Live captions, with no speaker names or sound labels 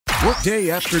Workday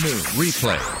afternoon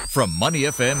replay from Money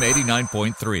FM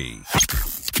 89.3.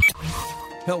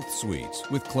 Health Suites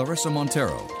with Clarissa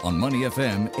Montero on Money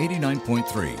FM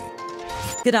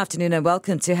 89.3. Good afternoon and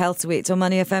welcome to Health Suites on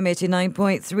Money FM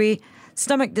 89.3.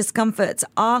 Stomach discomforts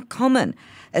are common,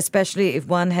 especially if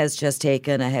one has just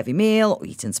taken a heavy meal or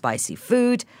eaten spicy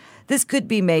food. This could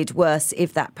be made worse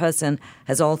if that person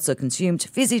has also consumed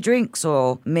fizzy drinks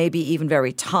or maybe even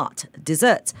very tart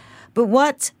desserts. But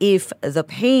what if the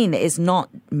pain is not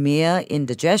mere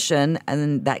indigestion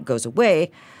and that goes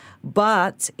away,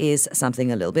 but is something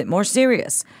a little bit more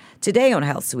serious? Today on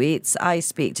Health Suites, I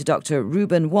speak to Dr.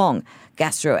 Ruben Wong,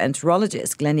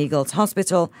 gastroenterologist, Gleneagles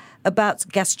Hospital, about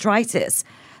gastritis,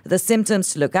 the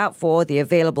symptoms to look out for, the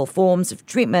available forms of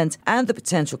treatment, and the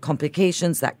potential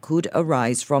complications that could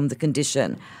arise from the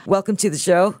condition. Welcome to the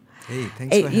show. Hey,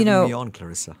 thanks for having me on,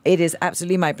 Clarissa. It is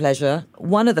absolutely my pleasure.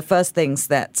 One of the first things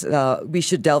that we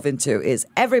should delve into is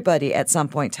everybody at some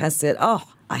point has said,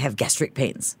 I have gastric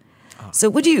pains. So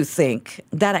what do you think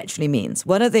that actually means?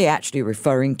 What are they actually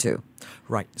referring to?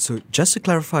 Right. So just to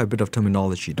clarify a bit of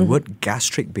terminology, the word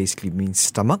gastric basically means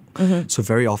stomach. So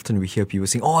very often we hear people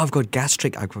saying, I've got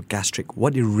gastric.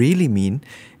 What it really means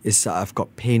is I've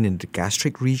got pain in the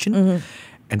gastric region.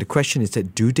 And the question is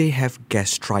that do they have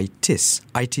gastritis?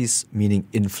 Itis meaning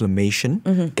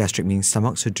inflammation. Gastric means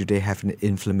stomach. So do they have an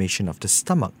inflammation of the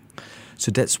stomach?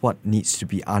 So that's what needs to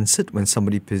be answered when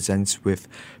somebody presents with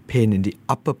pain in the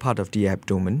upper part of the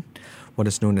abdomen, what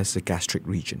is known as the gastric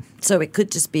region. So it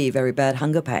could just be very bad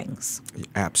hunger pangs.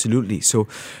 Absolutely. So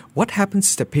what happens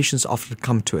is that patients often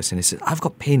come to us and they say, I've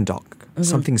got pain, doc.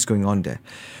 Something's going on there.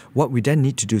 What we then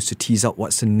need to do is to tease out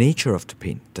what's the nature of the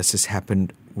pain. Does this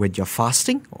happen when you're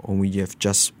fasting or when you have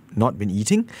just not been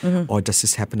eating? Or does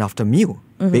this happen after a meal?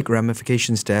 Big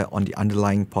ramifications there on the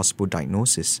underlying possible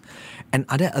diagnosis. And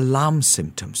are there alarm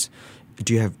symptoms?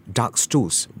 Do you have dark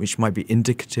stools, which might be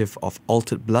indicative of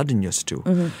altered blood in your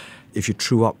stool? If you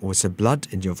threw up, was there blood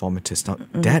in your vomitus? Now,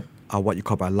 that are what you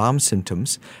call alarm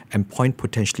symptoms and point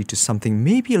potentially to something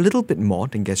maybe a little bit more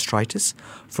than gastritis.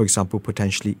 For example,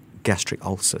 potentially gastric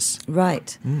ulcers.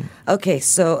 Right. Okay,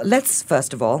 so let's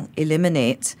first of all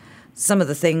eliminate some of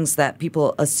the things that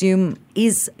people assume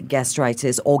is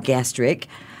gastritis or gastric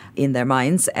in their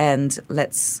minds, and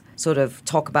let's sort of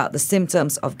talk about the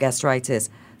symptoms of gastritis.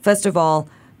 First of all,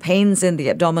 pains in the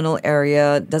abdominal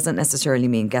area doesn't necessarily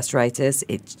mean gastritis.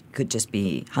 It could just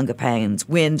be hunger pangs,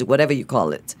 wind, whatever you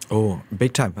call it. Oh,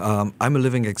 big time. I'm a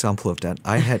living example of that.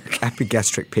 I had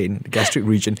epigastric pain in the gastric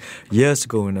region years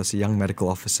ago when I was a young medical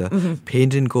officer. Pain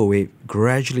didn't go away.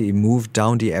 Gradually, it moved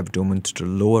down the abdomen to the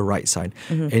lower right side.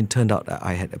 And it turned out that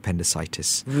I had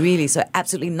appendicitis. Really? So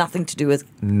absolutely nothing to do with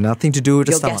Nothing to do with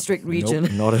the your stomach. gastric region?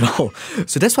 Nope, not at all.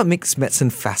 So that's what makes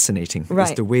medicine fascinating. Right.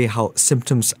 It's the way how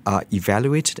symptoms are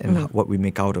evaluated and what we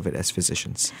make out of it as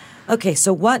physicians. Okay,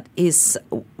 so what is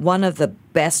one of the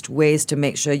best ways to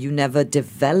make sure you never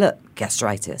develop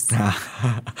gastritis?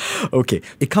 Okay,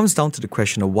 it comes down to the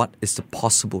question of what is the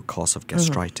possible cause of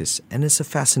gastritis, and it's a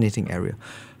fascinating area.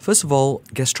 First of all,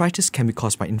 gastritis can be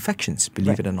caused by infections,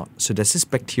 believe it or not. So there's this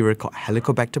bacteria called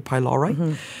Helicobacter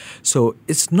pylori. So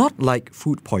it's not like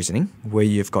food poisoning, where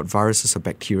you've got viruses or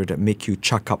bacteria that make you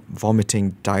chuck up,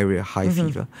 vomiting, diarrhea, high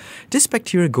fever. This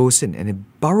bacteria goes in and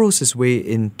it burrows its way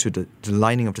into the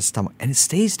lining of the stomach, and it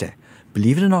stays there,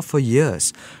 believe it or not, for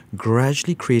years,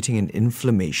 gradually creating an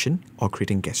inflammation or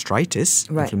creating gastritis,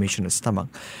 inflammation of the stomach,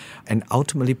 and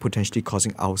ultimately potentially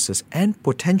causing ulcers and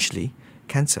potentially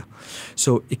cancer.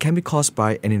 So it can be caused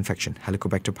by an infection,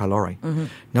 Helicobacter pylori.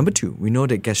 Number two, we know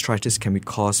that gastritis can be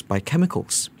caused by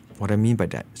chemicals. What I mean by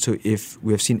that, so if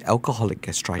we have seen alcoholic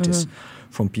gastritis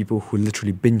from people who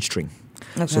literally binge drink.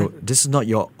 Okay. So this is not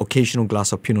your occasional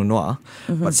glass of Pinot Noir,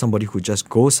 but somebody who just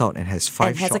goes out and has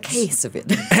five shots. And has a case of it.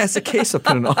 Has a case of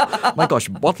Pinot Noir. My gosh,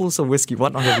 bottles of whiskey,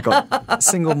 what not have you got?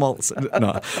 Single malts.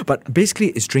 No. But basically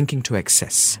it's drinking to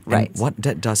excess. Right. And what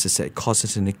that does is that it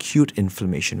causes an acute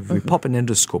inflammation. If we pop an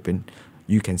endoscope in,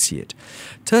 you can see it.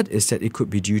 Third is that it could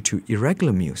be due to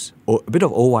irregular meals, or a bit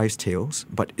of old wives' tales,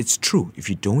 but it's true. If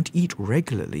you don't eat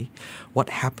regularly, what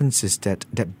happens is that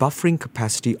buffering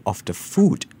capacity of the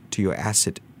food to your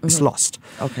acid is lost.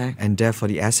 Okay. And therefore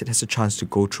the acid has a chance to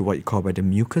go through what you call by the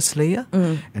mucus layer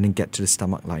and then get to the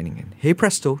stomach lining. And hey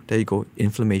presto, there you go,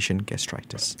 inflammation,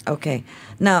 gastritis. Okay.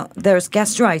 Now, there's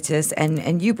gastritis,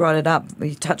 and you brought it up.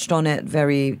 You touched on it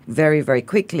very, very, very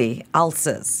quickly.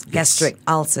 Ulcers, gastric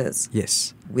ulcers.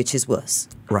 Yes. which is worse.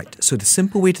 Right. So the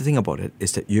simple way to think about it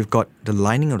is that you've got the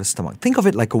lining of the stomach. Think of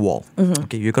it like a wall.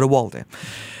 Okay, you've got a wall there.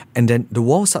 And then the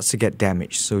wall starts to get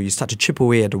damaged. So you start to chip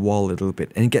away at the wall a little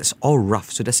bit and it gets all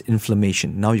rough. So that's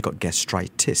inflammation. Now you've got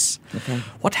gastritis. Okay.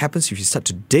 What happens if you start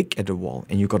to dig at the wall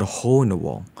and you've got a hole in the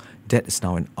wall? That is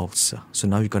now an ulcer. So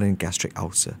now you've got a gastric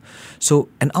ulcer. So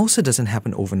an ulcer doesn't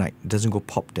happen overnight. It doesn't go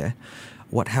pop there.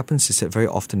 What happens is that very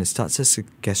often it starts as a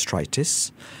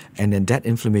gastritis, and then that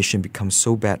inflammation becomes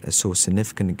so bad and so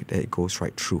significant that it goes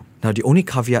right through. Now, the only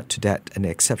caveat to that and the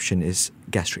exception is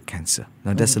gastric cancer.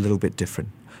 Now, that's a little bit different.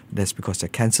 That's because they're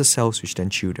cancer cells which then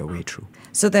chew their way through.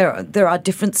 So there are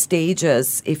different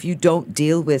stages. If you don't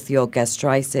deal with your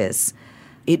gastritis,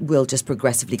 it will just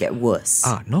progressively get worse.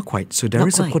 Not quite. So there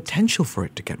is a potential for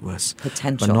it to get worse.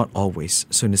 Potential. But not always.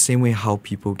 So in the same way how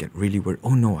people get really worried,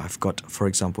 oh no, I've got, for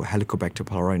example, Helicobacter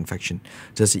pylori infection.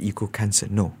 Does it equal cancer?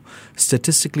 No.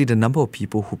 Statistically, the number of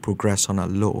people who progress on are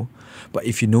low. But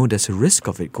if you know there's a risk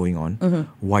of it going on,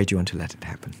 why do you want to let it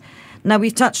happen? Now,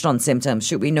 we've touched on symptoms.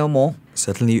 Should we know more?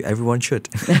 Certainly, everyone should.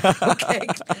 Okay.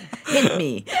 Hit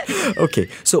me. Okay,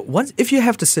 so if you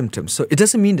have the symptoms, so it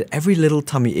doesn't mean that every little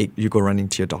tummy ache you go running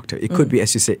to your doctor. It could be,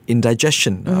 as you said,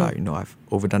 indigestion. I've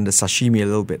overdone the sashimi a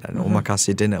little bit, and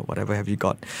omakase dinner, whatever have you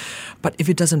got. But if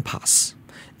it doesn't pass,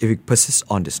 if it persists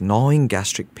on this gnawing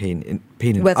gastric pain in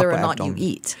the whether upper or not abdomen, you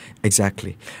eat.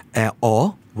 Exactly.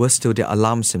 Or worse still, the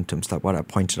alarm symptoms, like what I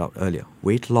pointed out earlier.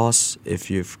 Weight loss, if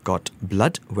you've got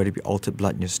blood, whether it be altered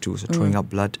blood in your stools or throwing up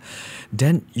blood,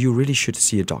 then you really should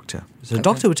see a doctor. So the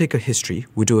doctor will take a history,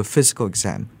 will do a physical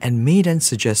exam, and may then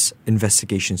suggest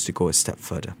investigations to go a step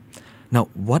further. Now,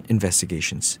 what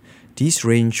investigations? These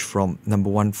range from, number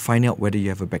one, find out whether you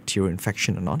have a bacterial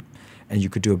infection or not. And you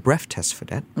could do a breath test for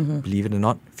that. Believe it or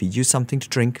not, feed you something to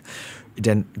drink, it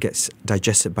then gets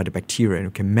digested by the bacteria, and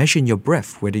you can measure in your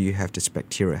breath whether you have this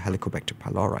bacteria, Helicobacter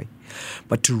pylori.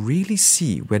 But to really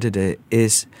see whether there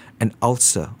is an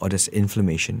ulcer or there's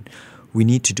inflammation, we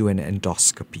need to do an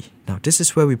endoscopy. Now, this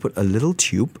is where we put a little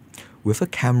tube with a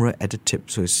camera at the tip.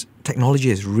 So technology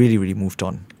has really, really moved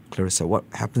on, Clarissa. What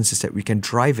happens is that we can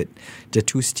drive it. There are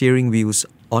two steering wheels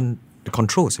on the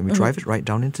controls, and we drive it right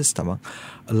down into the stomach,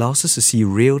 allows us to see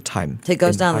real time. So it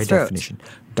goes in down the high throat. definition.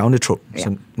 Down the throat. Yeah.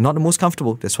 So not the most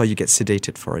comfortable. That's why you get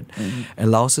sedated for it.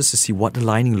 Allows us to see what the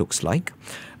lining looks like,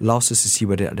 allows us to see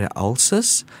whether there are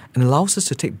ulcers, and allows us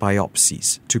to take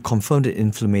biopsies to confirm the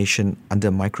inflammation under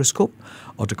a microscope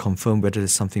or to confirm whether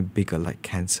there's something bigger like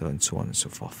cancer and so on and so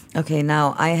forth. Okay,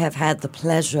 now I have had the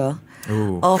pleasure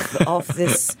of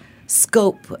this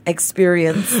scope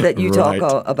experience that you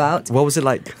talk about. What was it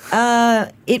like?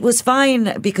 It was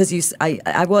fine because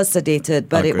I was sedated,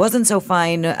 but it good. wasn't so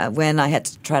fine when I had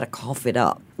to try to cough it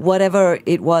up. Whatever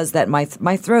it was that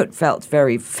my throat felt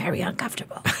very, very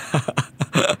uncomfortable.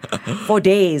 For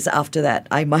days after that,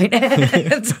 I might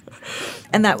add.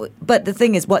 But the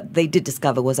thing is, what they did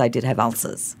discover was I did have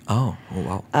ulcers. Oh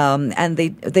wow. And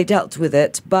they dealt with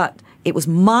it, but it was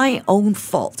my own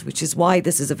fault, which is why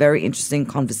this is a very interesting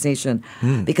conversation,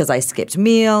 because I skipped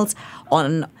meals.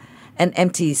 On an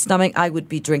empty stomach, I would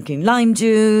be drinking lime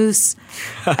juice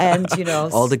and,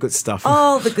 all the good stuff.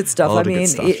 All the good stuff. All I the good mean,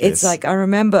 stuff, it's yes. like, I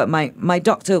remember my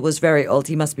doctor was very old.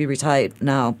 He must be retired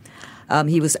now.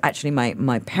 He was actually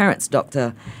my parents'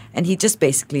 doctor, and he just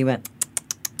basically went,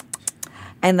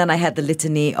 and then I had the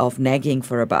litany of nagging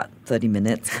for about 30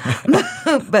 minutes.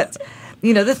 But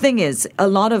the thing is, a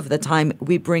lot of the time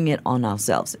we bring it on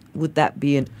ourselves. Would that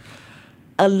be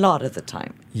a lot of the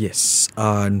time? Yes.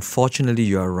 Unfortunately,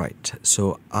 you are right.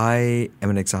 So I am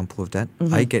an example of that.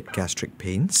 I get gastric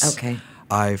pains. Okay.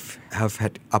 I have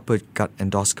had upper gut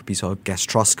endoscopies or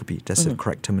gastroscopy. That's the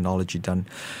correct terminology done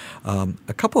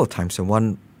a couple of times, and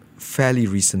one fairly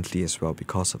recently as well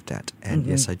because of that. And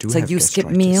yes, I do So have you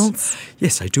gastritis. skip meals?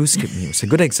 Yes, I do skip meals. A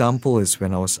good example is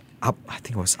when I was up, I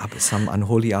think I was up at some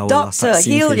unholy hour last night Doctor,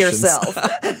 seeing heal patients.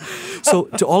 yourself. So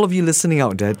to all of you listening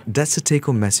out there, that's the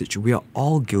take-home message. We are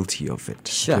all guilty of it.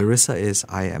 Sure. Clarissa is,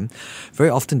 I am.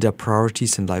 Very often there are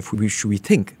priorities in life which we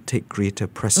think take greater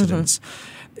precedence.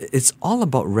 It's all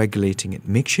about regulating it.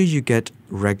 Make sure you get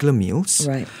regular meals.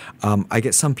 Right. I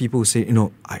get some people who say,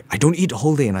 I don't eat the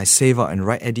whole day and I save up, and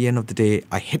right at the end of the day,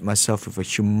 I hit myself with a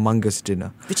humongous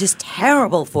dinner. Which is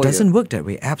terrible for Doesn't you. work that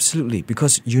way, absolutely,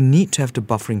 because you need to have the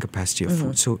buffering capacity of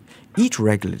food. So eat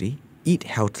regularly, eat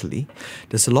healthily.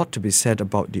 There's a lot to be said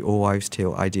about the old wives'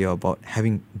 tale idea about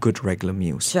having good regular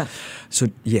meals. Sure. So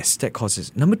yes, that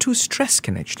causes. Number two, stress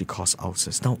can actually cause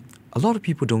ulcers. Now, a lot of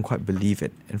people don't quite believe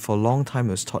it, and for a long time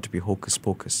it was thought to be hocus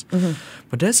pocus.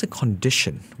 But there's a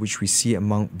condition which we see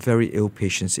among very ill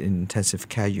patients in intensive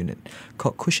care unit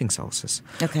called Cushing's ulcers,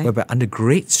 whereby under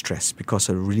great stress because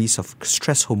of the release of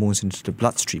stress hormones into the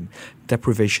bloodstream,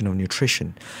 deprivation of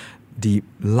nutrition, the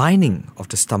lining of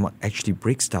the stomach actually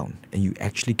breaks down and you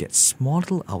actually get small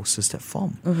little ulcers that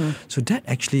form. So that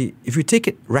actually, if you take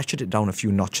it, ratchet it down a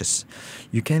few notches,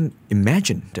 you can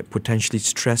imagine that potentially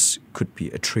stress could be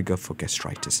a trigger for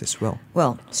gastritis as well.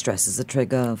 Well, stress is a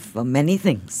trigger for many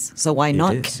things. So why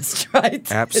not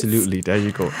gastritis? Absolutely. There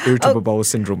you go. Irritable bowel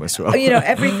syndrome as well.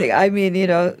 Everything. I mean,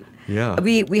 Yeah.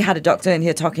 We had a doctor in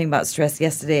here talking about stress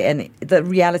yesterday, and the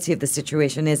reality of the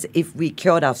situation is if we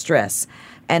cured our stress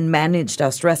and managed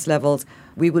our stress levels,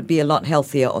 we would be a lot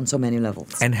healthier on so many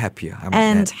levels. And happier.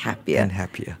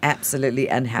 Happier. Absolutely,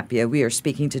 and happier. We are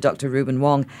speaking to Dr. Reuben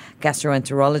Wong,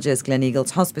 gastroenterologist,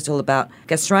 Gleneagles Hospital, about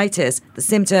gastritis, the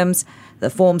symptoms, the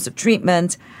forms of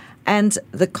treatment, and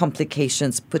the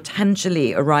complications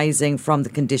potentially arising from the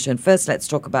condition. First, let's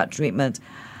talk about treatment.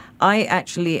 I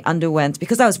actually underwent,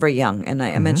 because I was very young, and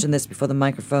I mentioned this before the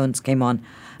microphones came on,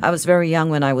 I was very young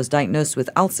when I was diagnosed with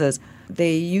ulcers.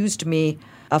 They used me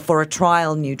for a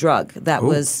trial new drug that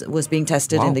was being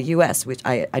tested in the US, which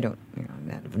I don't,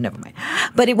 never mind.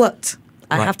 But it worked.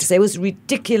 I have to say, it was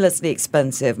ridiculously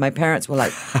expensive. My parents were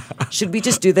like, should we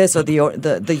just do this or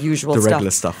the usual stuff? The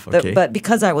regular stuff, okay. But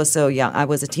because I was so young, I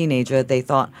was a teenager, they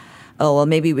thought, oh, well,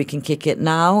 maybe we can kick it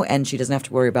now and she doesn't have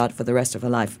to worry about it for the rest of her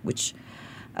life, which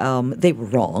they were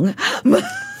wrong.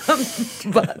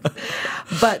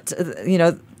 but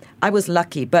I was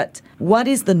lucky. But what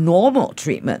is the normal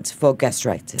treatment for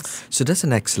gastritis? So that's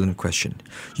an excellent question.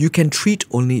 You can treat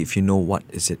only if you know what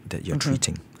is it that you're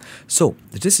treating. So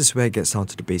this is where it gets down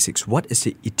to the basics. What is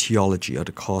the etiology or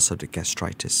the cause of the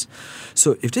gastritis?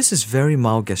 So if this is very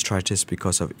mild gastritis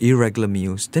because of irregular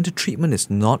meals, then the treatment is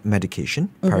not medication,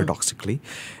 paradoxically.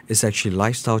 It's actually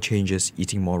lifestyle changes,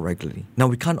 eating more regularly. Now,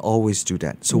 we can't always do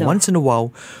that. So once in a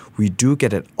while, we do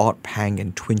get an odd pang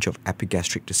and twinge of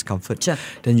epigastric discomfort. Sure.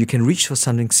 Then you can reach for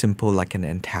something simple like an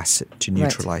antacid to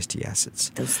neutralize the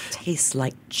acids. Those taste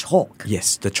like chalk.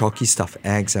 Yes, the chalky stuff,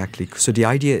 exactly. So the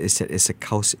idea is that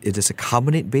it is a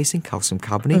carbonate basing, calcium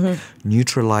carbonate,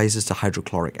 neutralizes the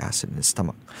hydrochloric acid in the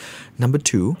stomach. Number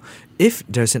two, if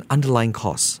there's an underlying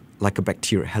cause, like a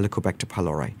bacteria, Helicobacter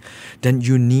pylori, then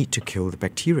you need to kill the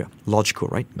bacteria. Logical,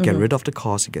 right? Get rid of the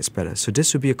cause, it gets better. So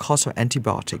this would be a course of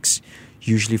antibiotics,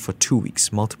 usually for 2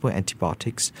 weeks, multiple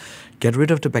antibiotics, get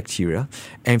rid of the bacteria,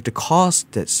 and if the cause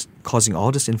that's causing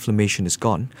all this inflammation is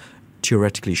gone,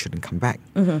 theoretically shouldn't come back.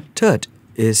 Third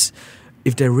is,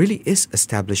 if there really is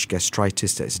established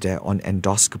gastritis that is there on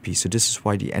endoscopy, so this is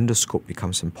why the endoscope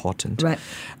becomes important, right.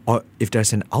 Or if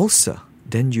there's an ulcer,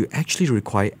 then you actually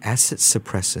require acid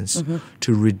suppressants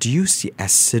to reduce the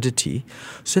acidity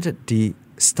so that the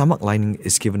stomach lining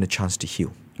is given a chance to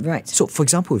heal. Right. So, for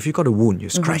example, if you got a wound, you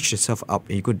scratch yourself up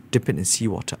and you go dip it in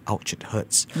seawater, ouch, it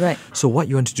hurts. Right. So what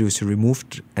you want to do is to remove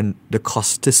the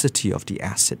causticity of the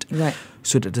acid. Right.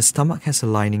 So that the stomach has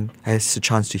a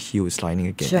chance to heal its lining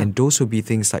again. Sure. And those will be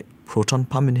things like proton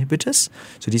pump inhibitors.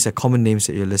 So these are common names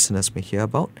that your listeners may hear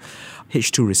about.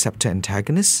 H2 receptor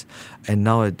antagonists. And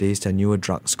nowadays, there are newer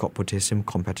drugs called potassium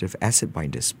competitive acid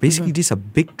binders. Basically, these are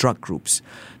big drug groups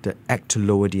that act to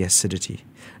lower the acidity.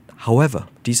 However,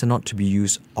 these are not to be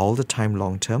used all the time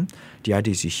long term. The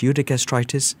idea is you heal the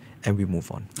gastritis and we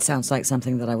move on. Sounds like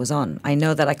something that I was on. I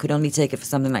know that I could only take it for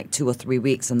something like 2 or 3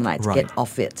 weeks and then I'd get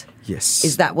off it. Yes.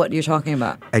 Is that what you're talking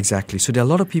about? Exactly. So there are a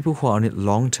lot of people who are on it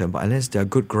long term, but unless there are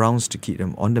good grounds to keep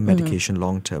them on the medication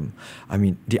long term, I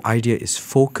mean, the idea is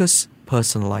focus,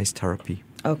 personalized therapy.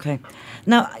 Okay.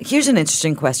 Now, here's an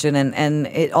interesting question, and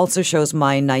it also shows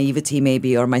my naivety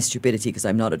maybe or my stupidity because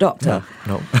I'm not a doctor.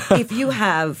 No. If you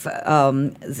have,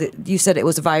 you said it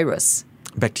was a virus.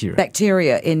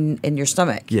 Bacteria in your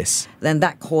stomach. Yes. Then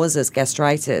that causes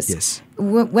gastritis. Yes.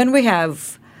 When we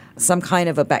have some kind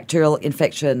of a bacterial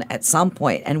infection at some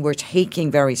point and we're taking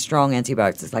very strong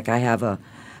antibiotics, like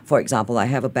for example, I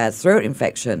have a bad throat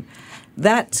infection,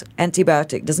 that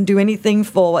antibiotic doesn't do anything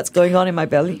for what's going on in my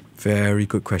belly? Very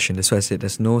good question. That's why I said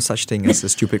there's no such thing as a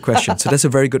stupid question. So that's a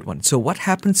very good one. So what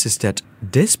happens is that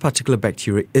this particular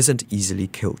bacteria isn't easily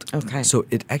killed. Okay. So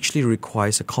it actually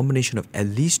requires a combination of at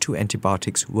least 2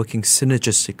 antibiotics working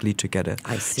synergistically together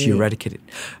to eradicate it.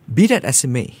 Be that as it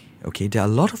may, okay, there are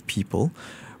a lot of people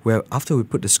where after we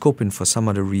put the scope in for some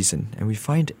other reason and we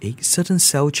find a certain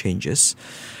cell changes,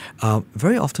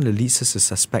 very often it leads us to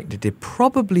suspect that they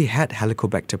probably had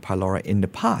Helicobacter pylori in the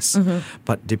past,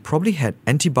 but they probably had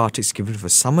antibiotics given for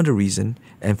some other reason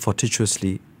and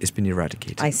fortuitously it's been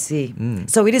eradicated. I see.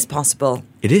 So it is possible.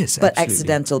 It is, but absolutely.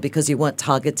 accidental because you weren't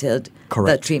targeted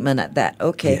Correct. the treatment at that.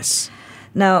 Okay. Yes.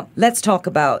 Now, let's talk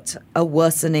about a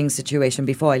worsening situation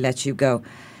before I let you go.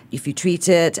 If you treat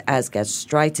it as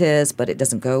gastritis, but it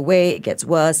doesn't go away, it gets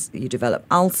worse, you develop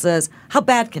ulcers, how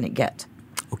bad can it get?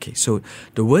 Okay, so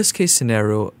the worst case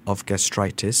scenario of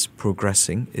gastritis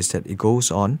progressing is that it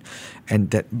goes on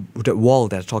and that wall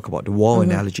that I talk about, the wall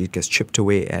analogy, gets chipped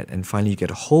away at and finally you get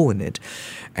a hole in it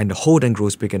and the hole then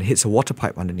grows big and hits a water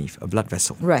pipe underneath, a blood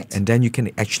vessel. Right. And then you can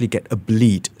actually get a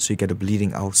bleed, so you get a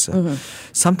bleeding ulcer.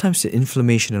 Sometimes the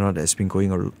inflammation and all that has been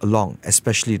going along,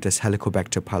 especially if there's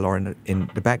Helicobacter pylori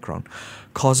in the background,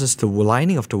 causes the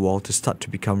lining of the wall to start to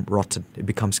become rotten. It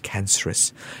becomes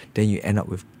cancerous. Then you end up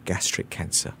with gastric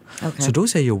cancer. Okay. So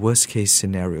those are your worst case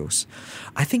scenarios.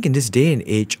 I think in this day and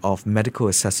age of medical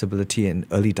accessibility and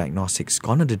early diagnostics,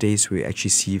 gone are the days where we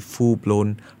actually see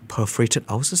full-blown perforated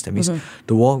ulcers. That means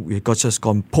the wall we've got just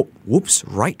gone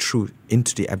right through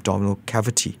into the abdominal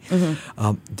cavity.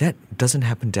 That doesn't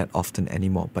happen that often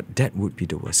anymore, but that would be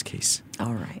the worst case.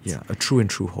 All right. Yeah, a true and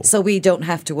true hole. So we don't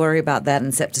have to worry about that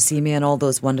and septicemia and all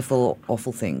those wonderful,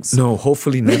 awful things. No,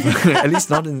 hopefully never. at least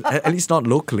not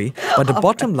locally. But the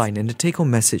bottom line and the take-home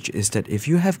message is that if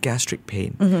you have gastric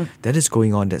pain that is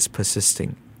going on, that's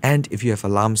persisting, and if you have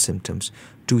alarm symptoms,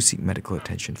 do seek medical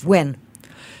attention. When?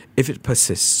 If it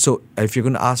persists. So if you're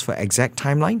going to ask for exact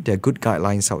timeline, there are good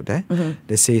guidelines out there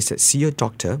that says that see your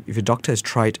doctor. If your doctor has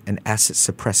tried an acid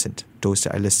suppressant, those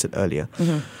that I listed earlier,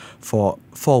 for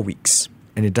 4 weeks,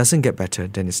 and it doesn't get better,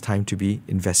 then it's time to be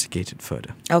investigated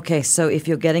further. Okay, so if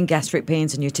you're getting gastric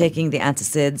pains and you're taking the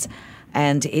antacids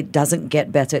and it doesn't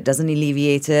get better, it doesn't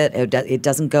alleviate it, it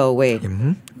doesn't go away,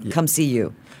 come see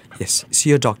you. Yes, see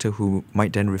your doctor who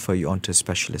might then refer you on to a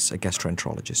specialist, a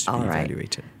gastroenterologist to be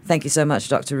evaluated. Thank you so much,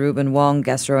 Dr. Reuben Wong,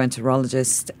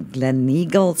 gastroenterologist,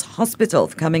 Gleneagles Hospital,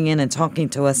 for coming in and talking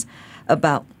to us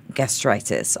about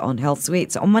gastritis on Health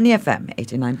Suites on Money FM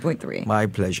 89.3. My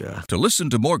pleasure. To listen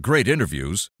to more great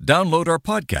interviews, download our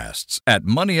podcasts at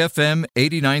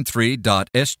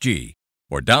moneyfm893.sg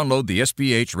or download the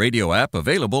SPH radio app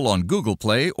available on Google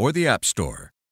Play or the App Store.